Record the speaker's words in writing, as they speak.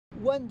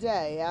One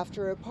day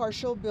after a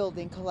partial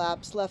building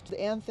collapse left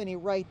Anthony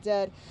Wright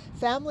dead,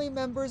 family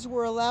members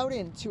were allowed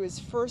into his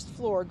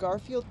first-floor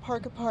Garfield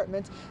Park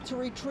apartment to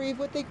retrieve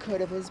what they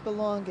could of his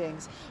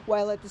belongings,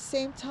 while at the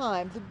same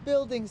time the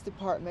buildings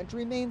department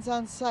remains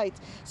on site,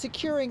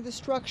 securing the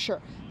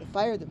structure. The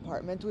fire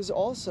department was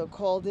also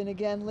called in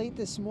again late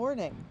this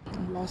morning.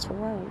 I'm lost for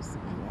words.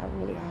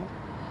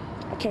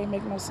 I can't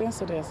make no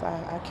sense of this.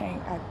 I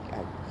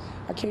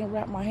can't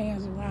wrap my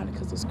hands around it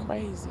because it's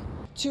crazy.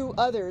 2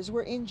 others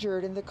were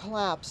injured in the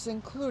collapse,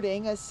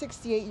 including a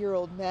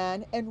 68-year-old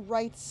man and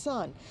Wright's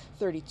son,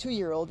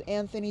 32-year-old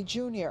Anthony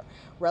Jr.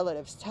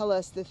 Relatives tell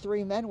us the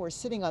 3 men were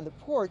sitting on the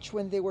porch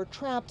when they were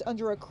trapped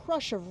under a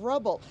crush of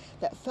rubble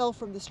that fell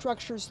from the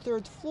structure's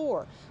 3rd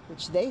floor,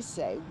 which they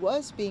say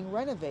was being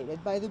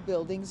renovated by the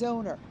building's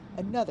owner,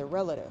 another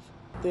relative.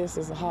 This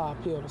is a hard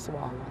pill to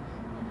swallow.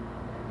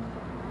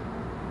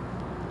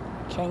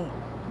 I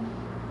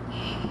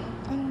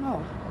don't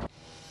know.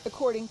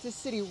 According to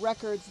city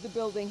records, the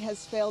building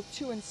has failed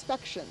 2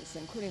 inspections,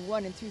 including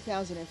one in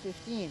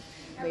 2015.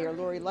 Mayor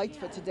Lori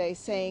Lightfoot today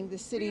saying the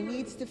city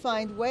needs to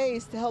find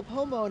ways to help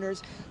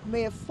homeowners who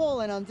may have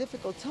fallen on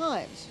difficult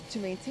times to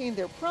maintain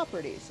their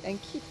properties and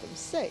keep them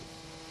safe.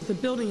 The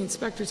building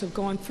inspectors have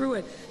gone through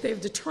it. They've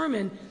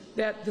determined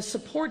that the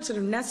supports that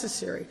are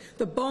necessary,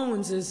 the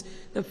bones as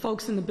the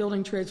folks in the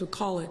building trades would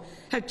call it,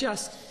 have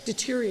just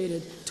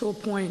deteriorated to a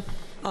point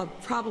of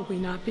probably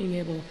not being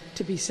able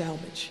to be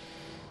salvaged.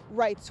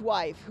 Wright's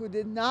wife, who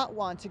did not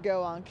want to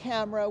go on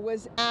camera,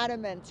 was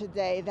adamant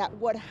today that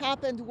what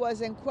happened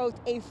was, in quote,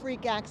 a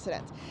freak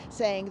accident,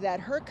 saying that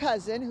her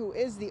cousin, who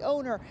is the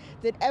owner,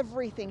 did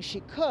everything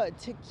she could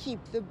to keep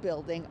the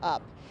building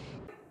up.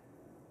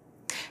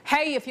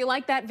 Hey, if you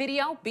like that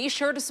video, be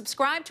sure to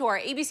subscribe to our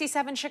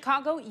ABC7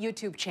 Chicago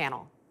YouTube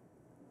channel.